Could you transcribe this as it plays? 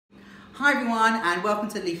Hi everyone and welcome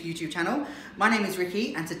to the LEYF YouTube channel. My name is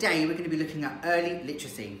Ricky and today we're going to be looking at early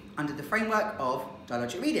literacy under the framework of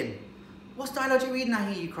dialogic reading. What's dialogic reading,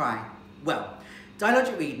 I hear you cry? Well,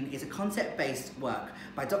 dialogic reading is a concept-based work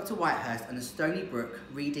by Dr. Whitehurst and the Stony Brook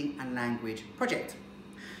Reading and Language Project.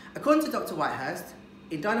 According to Dr. Whitehurst,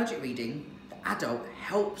 in dialogic reading, the adult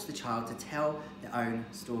helps the child to tell their own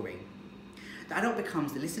story. The adult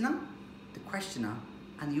becomes the listener, the questioner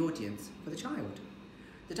and the audience for the child.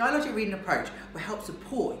 The dialogic reading approach will help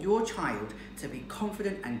support your child to be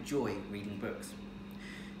confident and enjoy reading books.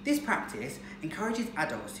 This practice encourages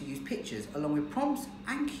adults to use pictures along with prompts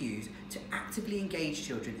and cues to actively engage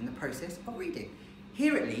children in the process of reading.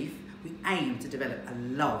 Here at LEYF, we aim to develop a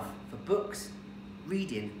love for books,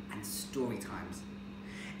 reading and story times,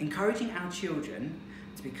 encouraging our children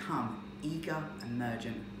to become eager,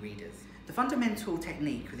 emergent readers. The fundamental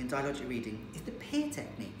technique within dialogic reading is the peer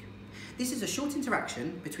technique. This is a short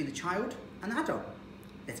interaction between the child and the adult.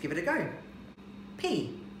 Let's give it a go.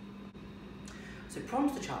 P. So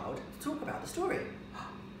prompts the child to talk about the story.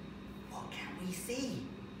 What can we see?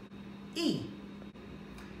 E.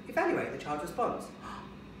 Evaluate the child's response.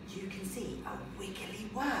 You can see a wiggly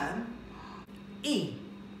worm. E.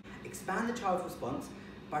 Expand the child's response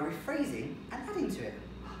by rephrasing and adding to it.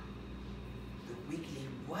 The wiggly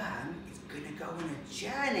worm is going to go on a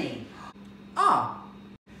journey. R.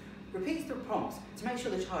 Repeats the prompts to make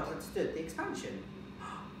sure the child has understood the expansion.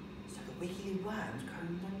 So the wiggly worm's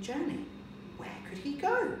going on a journey. Where could he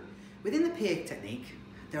go? Within the peer technique,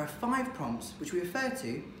 there are 5 prompts which we refer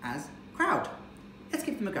to as crowd. Let's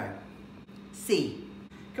give them a go. C.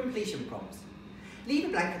 Completion prompts. Leave a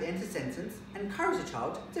blank at the end of the sentence and encourage the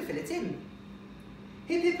child to fill it in.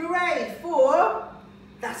 Hip hip hooray for...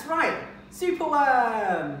 That's right,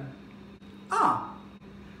 superworm. R.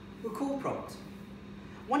 Recall prompt.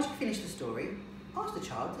 Once you finish the story, ask the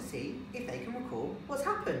child to see if they can recall what's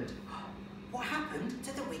happened. What happened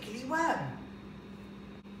to the wiggly worm?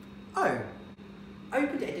 O.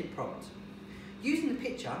 Open-ended prompt. Using the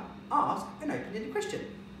picture, ask an open-ended question.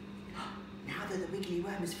 Now that the wiggly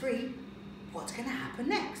worm is free, what's going to happen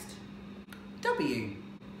next? W.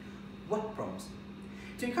 What prompts.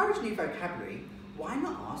 To encourage new vocabulary, why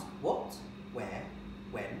not ask what, where,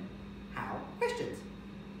 when, how questions?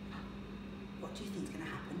 What do you think is going to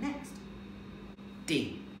happen next?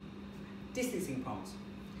 D. Distancing prompts.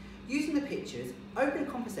 Using the pictures, open a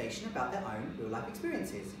conversation about their own real-life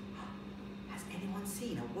experiences. Has anyone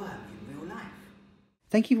seen a worm in real life?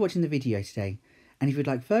 Thank you for watching the video today, and if you'd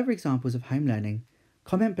like further examples of home learning,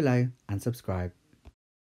 comment below and subscribe.